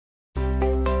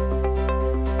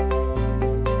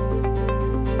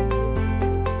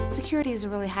Security is a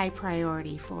really high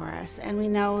priority for us, and we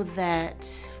know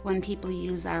that when people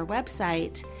use our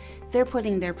website, they're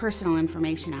putting their personal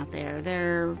information out there.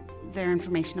 Their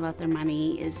information about their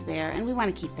money is there, and we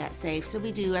want to keep that safe, so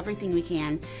we do everything we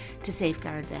can to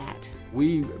safeguard that.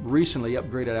 We recently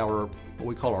upgraded what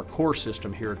we call our core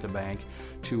system here at the bank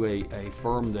to a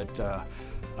firm that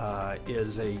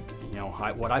is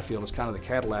what I feel is kind of the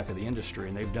Cadillac of the industry,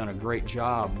 and they've done a great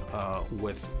job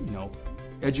with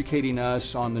educating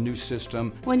us on the new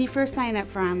system. When you first sign up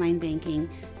for online banking,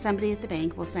 somebody at the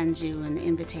bank will send you an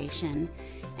invitation,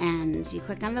 and you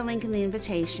click on the link in the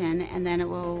invitation, and then it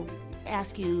will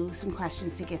ask you some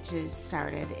questions to get you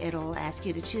started. It'll ask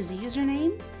you to choose a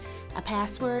username, a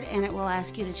password, and it will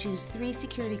ask you to choose 3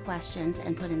 security questions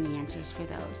and put in the answers for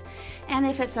those. And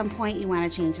if at some point you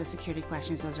want to change those security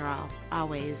questions, those are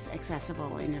always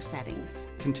accessible in your settings.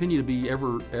 Continue to be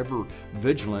ever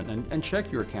vigilant and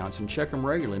check your accounts and check them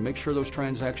regularly. Make sure those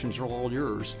transactions are all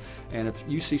yours. And if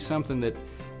you see something that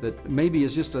maybe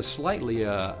is just slightly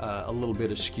a little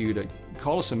bit askew,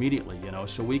 call us immediately,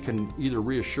 so we can either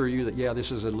reassure you that, yeah,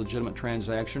 this is a legitimate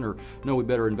transaction, or no, we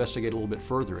better investigate a little bit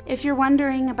further. If you're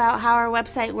wondering about how our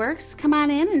website works, come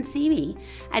on in and see me.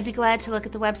 I'd be glad to look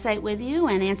at the website with you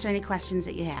and answer any questions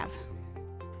that you have.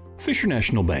 Fisher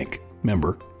National Bank,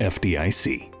 member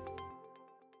FDIC.